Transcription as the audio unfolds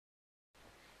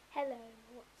Hello,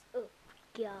 what's up,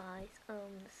 guys?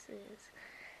 This is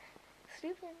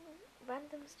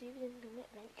Random Stupid and Dumb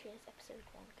Adventures, episode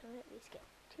 1. Can I at least get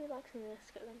 2 likes on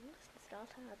this? Because I'm just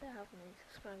starting out, I don't have many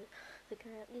subscribers, so can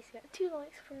I at least get 2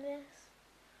 likes from this?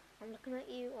 I'm looking at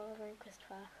you, Oliver and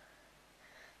Christopher.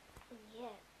 And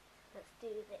yeah, let's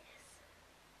do this.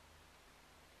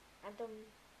 Random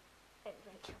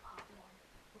Adventure Part 1.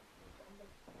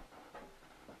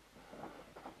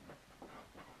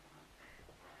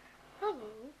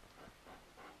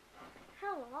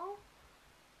 Hello?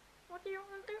 What do you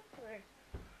want to do today?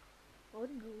 Oh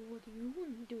no, what do you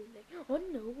want to do today? Oh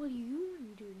no, what do you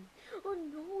want to do today? Oh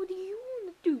no, what do you want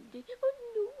to do today? Oh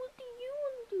no, what do you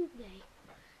want to do today?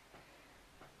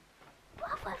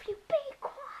 Both of you be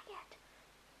quiet!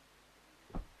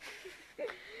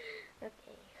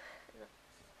 Okay, that's the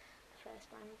first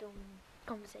random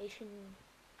conversation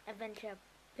adventure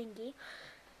thingy.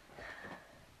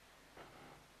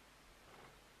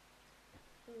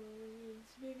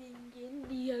 Swimming in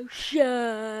the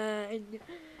ocean.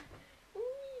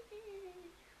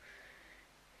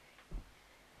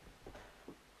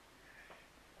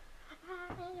 I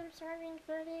am swimming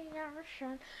through the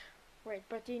ocean. Wait,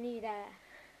 but you need a.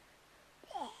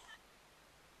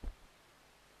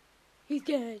 He's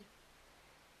dead.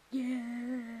 Yay!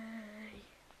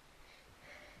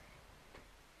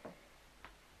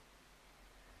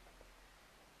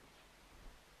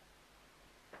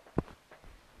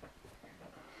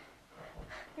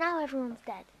 Now everyone's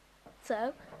dead.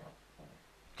 So,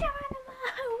 Geronimo,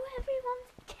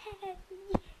 everyone's dead.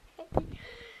 Yay!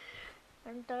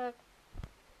 And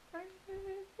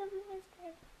everyone's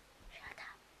dead. Shut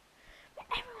up.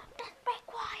 Everyone, just be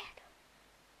quiet.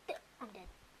 I'm dead.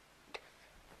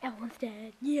 Everyone's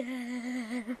dead.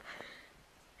 Yeah.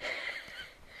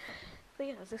 So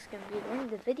yeah, this is gonna be the end of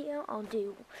the video. I'll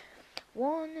do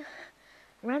 1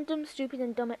 random stupid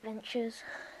and dumb adventures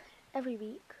every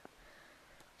week.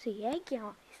 So yeah,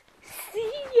 guys.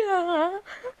 See ya.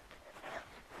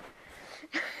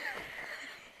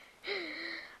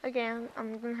 Okay,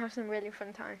 I'm gonna have some really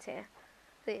fun times here.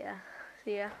 So yeah,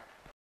 see ya.